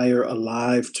the fire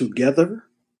alive together,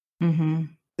 mm-hmm.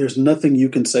 There's nothing you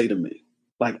can say to me.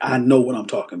 I know what I'm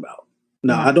talking about.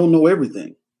 Now, I don't know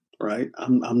everything, right?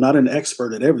 I'm not an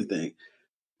expert at everything,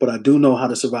 but I do know how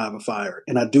to survive a fire,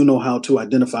 and I do know how to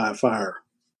identify a fire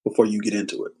before you get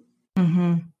into it.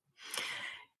 Mm-hmm.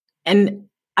 And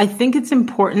I think it's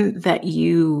important that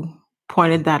you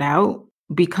pointed that out,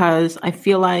 because I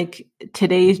feel like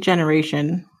today's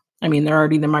generation, they're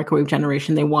already the microwave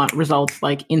generation. They want results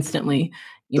instantly.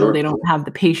 Sure. They don't have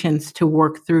the patience to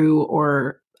work through,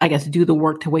 or I guess do the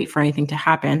work to wait for anything to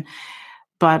happen.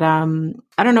 But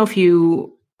I don't know if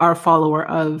you are a follower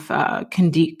of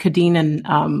Kadeen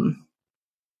and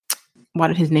why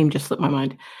did his name just slip my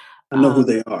mind? I know who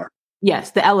they are.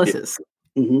 Yes, the Ellises.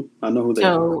 Yeah. Mm-hmm. I know who they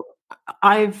are. So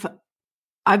I've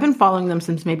been following them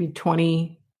since maybe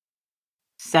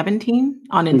 2017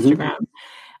 on Instagram.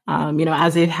 Mm-hmm.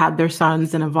 As they've had their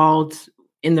sons and evolved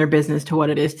in their business to what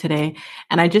it is today.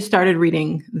 And I just started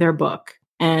reading their book,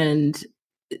 and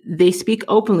they speak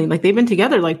openly. They've been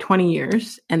together 20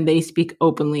 years, and they speak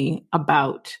openly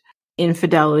about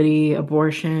infidelity,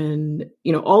 abortion,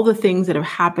 all the things that have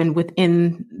happened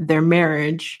within their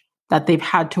marriage that they've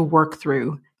had to work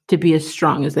through to be as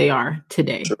strong as they are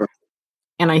today. Sure.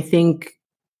 And I think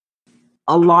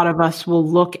a lot of us will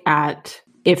look at,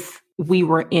 if we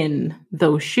were in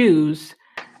those shoes,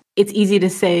 it's easy to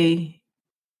say,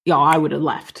 I would have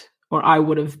left, or I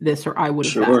would have this, or I would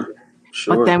have that.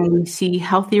 Sure. But then we see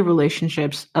healthy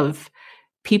relationships of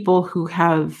people who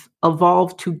have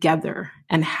evolved together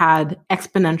and had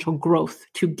exponential growth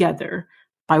together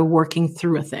by working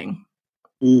through a thing.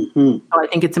 Mm-hmm. So I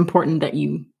think it's important that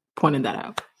you pointed that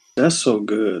out. That's so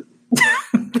good.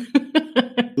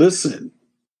 Listen,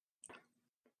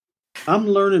 I'm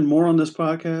learning more on this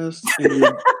podcast,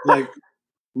 and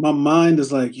my mind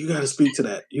is you got to speak to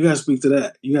that. You got to speak to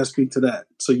that. You got to speak to that.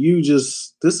 So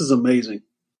this is amazing.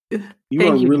 You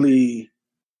are really,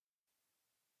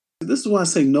 this is why I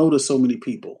say no to so many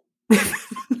people.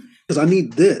 because I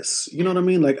need this. You know what I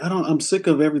mean? Like, I'm sick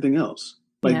of everything else.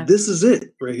 Like, this is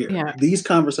it right here. Yeah. These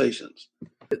conversations.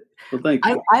 So thank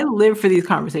you. I live for these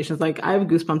conversations. Like, I have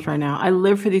goosebumps right now. I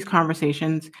live for these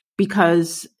conversations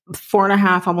because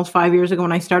 4.5, almost 5 years ago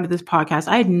when I started this podcast,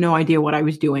 I had no idea what I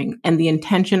was doing. And the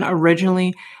intention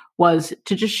originally was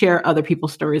to just share other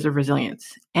people's stories of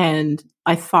resilience. And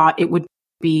I thought it would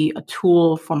be a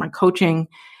tool for my coaching,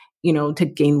 to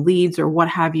gain leads or what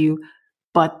have you.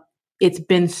 But it's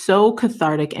been so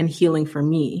cathartic and healing for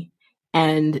me.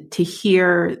 And to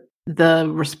hear the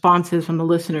responses from the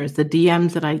listeners, the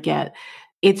DMs that I get,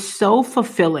 it's so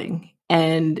fulfilling.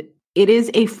 And it is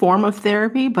a form of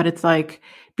therapy, but it's like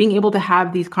being able to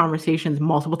have these conversations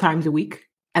multiple times a week.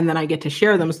 And then I get to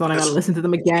share them. So then I got to listen to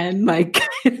them again. Like,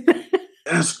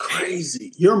 that's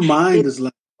crazy. Your mind is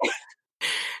like,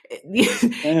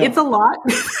 it's a lot.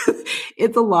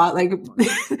 It's a lot. Like,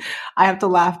 I have to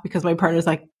laugh because my partner's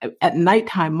like, at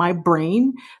nighttime, my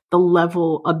brain, the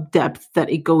level of depth that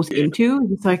it goes into,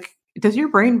 it's like, does your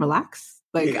brain relax?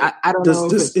 Like, I don't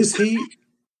know.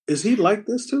 Is he like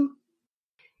this too?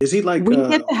 Is he like, we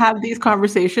get to have these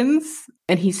conversations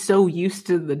and he's so used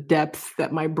to the depth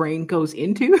that my brain goes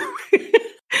into.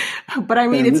 But I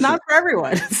mean, it's not for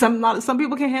everyone. Some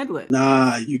people can't handle it.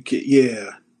 Nah, you can.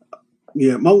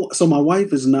 Yeah. My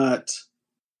wife is not.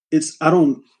 I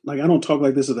don't talk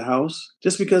like this at the house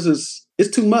just because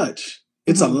it's too much.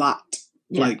 It's a lot.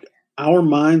 Yeah. Like, our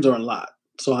minds are a lot.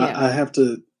 So I have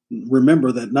to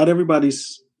remember that not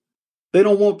everybody's. They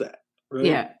don't want that. Right?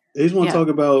 Yeah. They just want to talk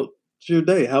about your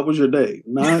day. How was your day?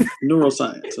 Not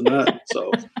neuroscience, and not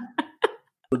so.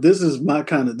 But this is my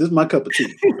cup of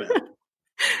tea.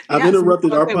 I've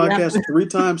interrupted our podcast 3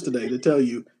 times today to tell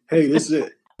you, hey, this is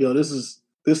it.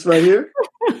 This right here.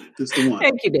 This is the one.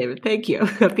 Thank you, David. Thank you.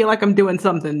 I feel like I'm doing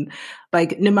something.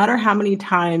 Like, no matter how many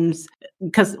times,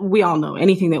 because we all know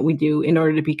anything that we do in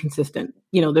order to be consistent,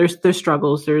 there's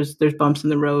struggles, there's bumps in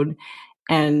the road,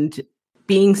 and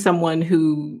being someone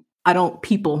who I don't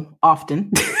people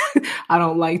often. I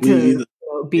don't like to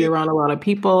be around a lot of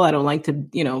people. I don't like to,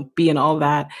 be in all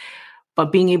that.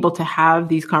 But being able to have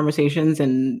these conversations,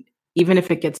 and even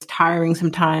if it gets tiring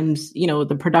sometimes,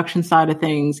 the production side of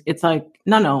things, it's like,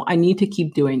 no, I need to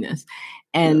keep doing this.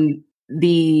 And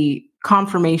the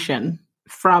confirmation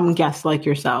from guests like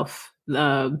yourself,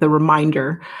 the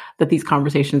reminder that these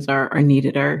conversations are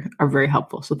needed are very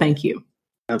helpful. So thank you.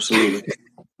 Absolutely.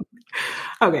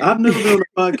 Okay. I've never been on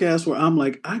a podcast where I'm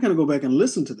like, I got to go back and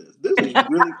listen to this. This is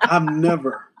really,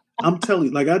 I'm telling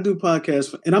you, like, I do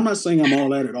podcasts, and I'm not saying I'm all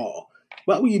that at all.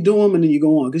 But when you do them and then you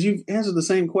go on, because you've answered the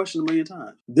same question a million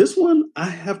times. This one, I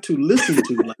have to listen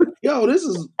to. Like, yo, this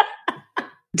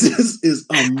is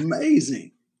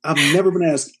amazing. I've never been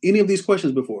asked any of these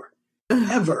questions before,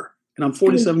 ever. And I'm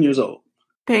 47 years old.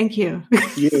 Thank you.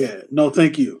 Yeah. No,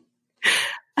 thank you.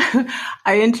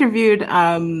 I interviewed,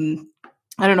 I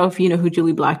don't know if you know who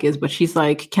Julie Black is, but she's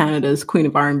like Canada's queen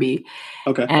of R&B.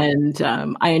 Okay. And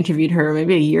I interviewed her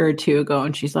maybe a year or 2 ago,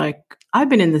 and she's like, I've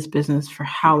been in this business for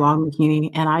how long,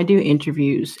 Makini? And I do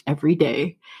interviews every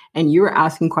day. And you were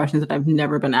asking questions that I've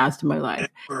never been asked in my life.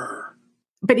 Ever.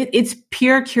 But it's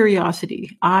pure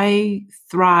curiosity. I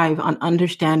thrive on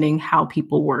understanding how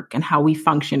people work and how we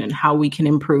function and how we can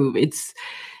improve. It's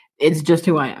just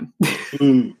who I am.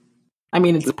 I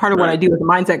mean, it's part of what I do as a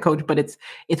mindset coach, but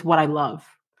it's what I love.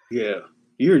 Yeah.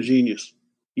 You're a genius.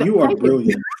 You are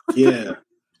brilliant. Yeah.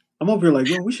 I'm over here like,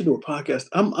 yo, we should do a podcast.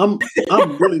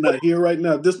 I'm really not here right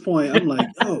now. At this point, I'm like,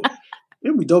 oh,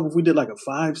 it'd be dope if we did like a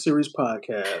 5-series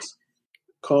podcast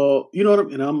called, you know what I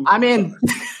mean? I'm in.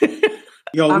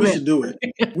 Yo, we should do it.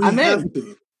 We have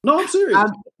to. No, I'm serious.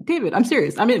 David, I'm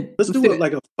serious. I'm in. Let's do it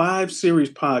like a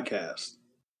 5-series podcast,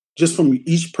 just from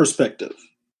each perspective.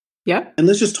 Yeah. And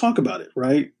let's just talk about it,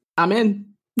 right? I'm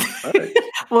in. All right.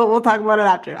 We'll talk about it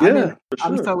after. Yeah,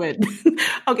 I'm so in.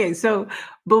 Okay, so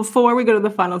before we go to the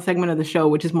final segment of the show,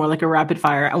 which is more like a rapid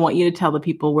fire, I want you to tell the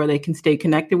people where they can stay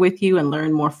connected with you and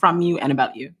learn more from you and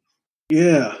about you.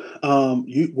 Yeah.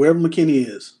 Wherever McKinney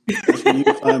is, that's where you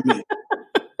can find me.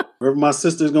 Wherever my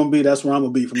sister's going to be, that's where I'm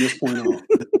going to be from this point on.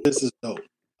 This is dope.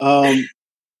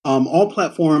 All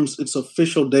platforms, it's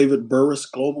official David Burrus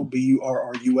Global,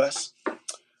 Burrus.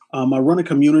 I run a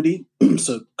community. It's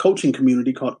a coaching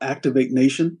community called Activate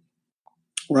Nation,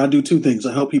 where I do 2 things.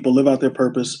 I help people live out their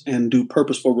purpose and do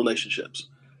purposeful relationships.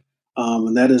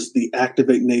 And that is the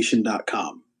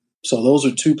activatenation.com. So those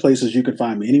are 2 places you can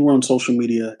find me. Anywhere on social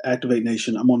media, Activate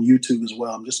Nation. I'm on YouTube as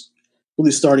well. I'm just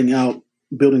really starting out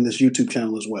building this YouTube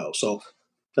channel as well. So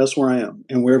that's where I am.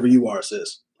 And wherever you are,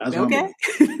 sis. That's okay.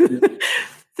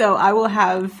 So I will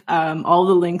have all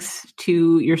the links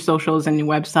to your socials and your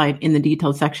website in the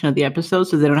detailed section of the episode,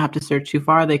 so they don't have to search too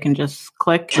far. They can just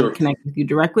click and connect with you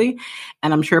directly.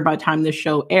 And I'm sure by the time this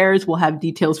show airs, we'll have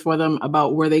details for them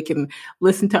about where they can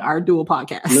listen to our dual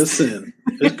podcast. Listen,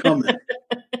 it's coming.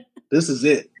 This is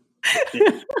it.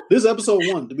 Yeah. This is episode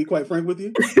 1, to be quite frank with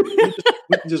you.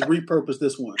 We can just repurpose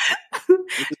this one.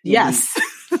 Yes.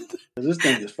 This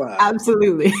thing is fire.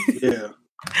 Absolutely. Yeah.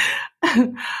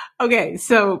 Okay,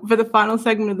 so for the final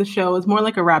segment of the show, it's more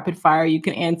like a rapid fire. You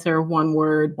can answer one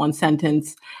word, one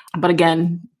sentence. But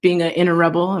again, being an inner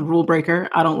rebel, a rule breaker,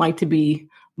 I don't like to be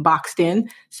boxed in.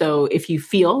 So if you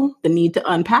feel the need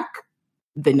to unpack,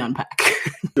 then unpack.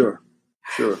 Sure.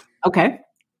 Okay.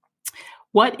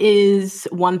 What is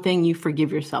one thing you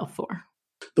forgive yourself for?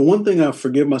 The one thing I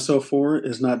forgive myself for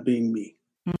is not being me.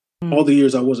 Mm-hmm. All the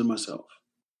years I wasn't myself.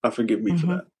 I forgive me for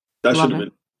that. That should have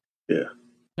been. Yeah.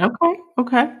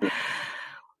 Okay.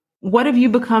 What have you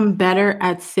become better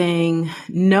at saying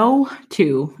no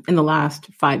to in the last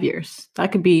 5 years?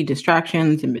 That could be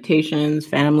distractions, invitations,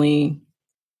 family.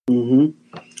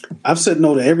 I've said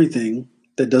no to everything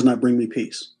that does not bring me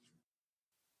peace.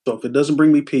 So if it doesn't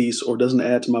bring me peace or doesn't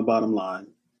add to my bottom line,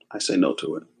 I say no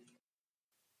to it.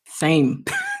 Same.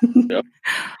 Yep.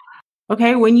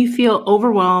 Okay. When you feel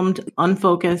overwhelmed,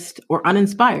 unfocused, or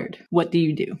uninspired, what do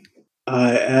you do?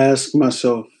 I ask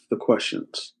myself the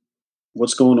questions.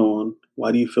 What's going on?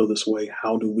 Why do you feel this way?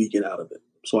 How do we get out of it?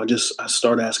 So I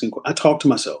start asking. I talk to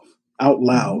myself out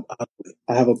loud.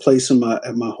 I have a place at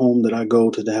my home that I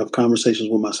go to have conversations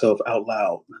with myself out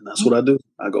loud. And that's what I do.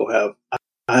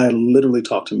 I literally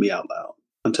talk to me out loud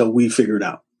until we figure it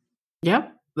out.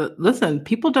 Yep. Listen,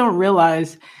 people don't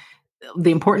realize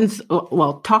the importance.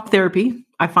 Well, talk therapy,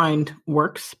 I find,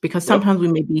 works because sometimes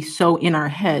we may be so in our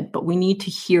head, but we need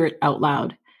to hear it out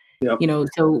loud. Yep.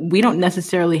 So we don't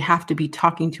necessarily have to be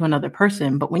talking to another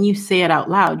person, but when you say it out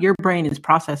loud, your brain is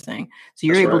processing. So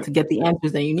you're able to get the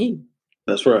answers that you need.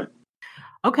 That's right.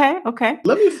 Okay.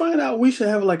 Let me find out. We should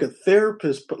have like a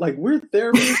therapist, but like we're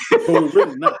therapists, but we're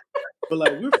really not. But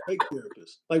like we're fake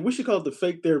therapists. Like we should call it the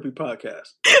Fake Therapy Podcast,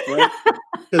 right?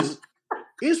 Because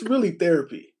it's really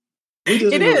therapy. We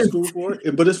just go to school for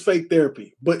it, but it's fake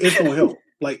therapy. But it's gonna help.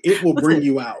 Like it will bring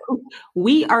you out.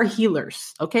 We are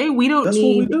healers, okay? We don't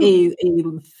need a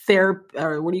therapist,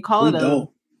 or what do you call it?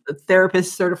 A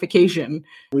therapist certification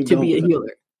to be a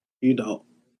healer. You don't.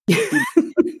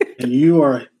 And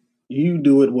you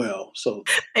do it well. So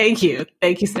thank you,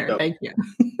 sir. Yep. Thank you.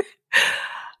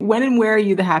 When and where are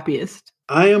you the happiest?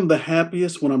 I am the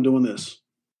happiest when I'm doing this.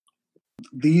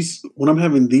 When I'm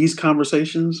having these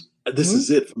conversations, this is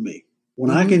it for me. When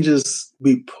I can just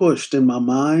be pushed in my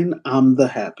mind, I'm the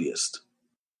happiest.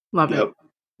 Love it.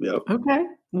 Yep. Okay.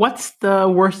 What's the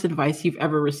worst advice you've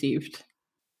ever received?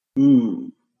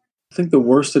 I think the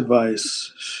worst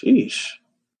advice, sheesh.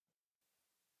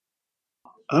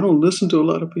 I don't listen to a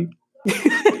lot of people.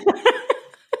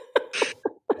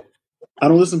 I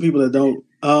don't listen to people that don't.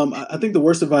 I think the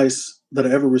worst advice that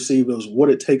I ever received was what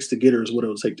it takes to get her is what it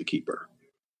will take to keep her.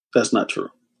 That's not true.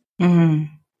 Mm-hmm.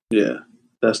 Yeah,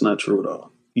 that's not true at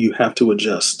all. You have to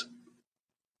adjust.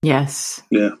 Yes.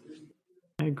 Yeah.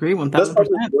 I agree 1,000%. That's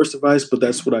probably the worst advice, but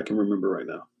that's what I can remember right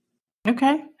now.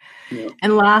 Okay. Yeah.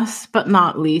 And last but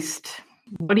not least,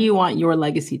 what do you want your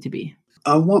legacy to be?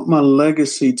 I want my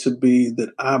legacy to be that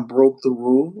I broke the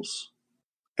rules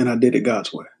and I did it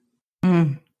God's way.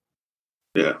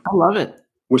 Yeah. I love it.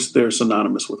 Which they're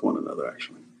synonymous with one another,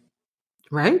 actually.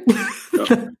 Right?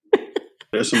 Yeah.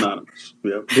 They're synonymous.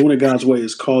 Yeah. Doing it God's way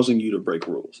is causing you to break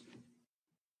rules.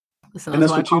 Listen, and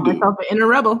that's what you do. Myself an inner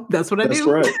rebel. That's what I do. That's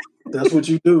right. That's what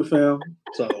you do, fam.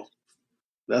 So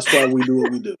that's why we do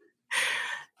what we do.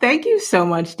 Thank you so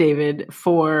much, David,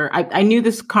 I knew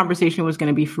this conversation was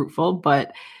going to be fruitful,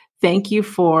 but thank you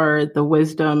for the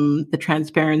wisdom, the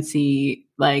transparency,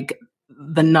 like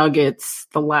the nuggets,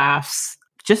 the laughs,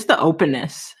 just the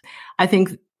openness. I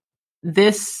think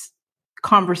this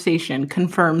conversation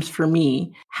confirms for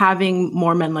me having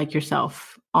more men like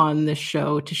yourself on this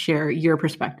show to share your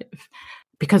perspective,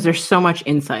 because there's so much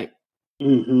insight,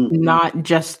 not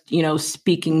just,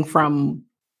 speaking from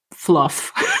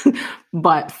fluff,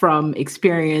 but from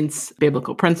experience,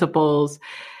 biblical principles,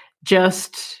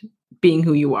 just being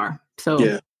who you are. So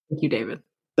Thank you, David.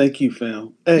 Thank you,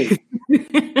 fam. Hey,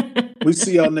 we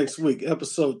see y'all next week,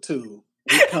 episode 2.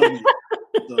 We coming.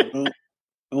 So don't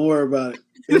worry about it.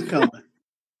 It's coming.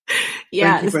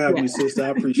 Thank you for having me, sister. I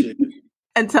appreciate it.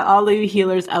 And to all of you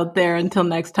healers out there, until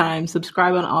next time,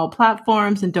 subscribe on all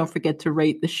platforms and don't forget to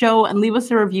rate the show and leave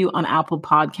us a review on Apple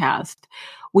Podcast.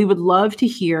 We would love to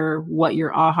hear what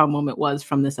your aha moment was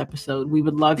from this episode. We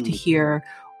would love to hear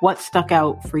what stuck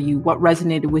out for you, what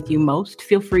resonated with you most.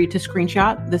 Feel free to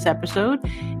screenshot this episode,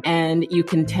 and you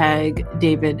can tag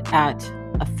David at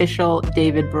official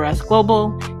David Burrus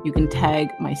Global. You can tag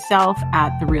myself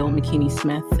at The Real McKinney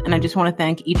Smith. And I just want to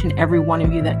thank each and every one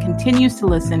of you that continues to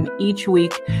listen each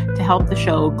week to help the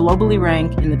show globally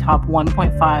rank in the top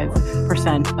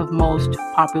 1.5% of most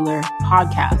popular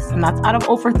podcasts. And that's out of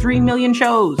over 3 million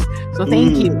shows. So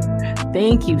thank you.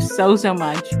 Thank you so, so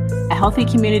much. A healthy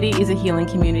community is a healing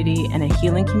community, and a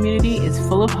healing community is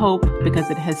full of hope because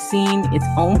it has seen its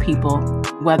own people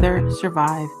weather,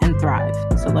 survive, and thrive.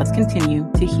 So let's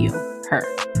continue to heal her.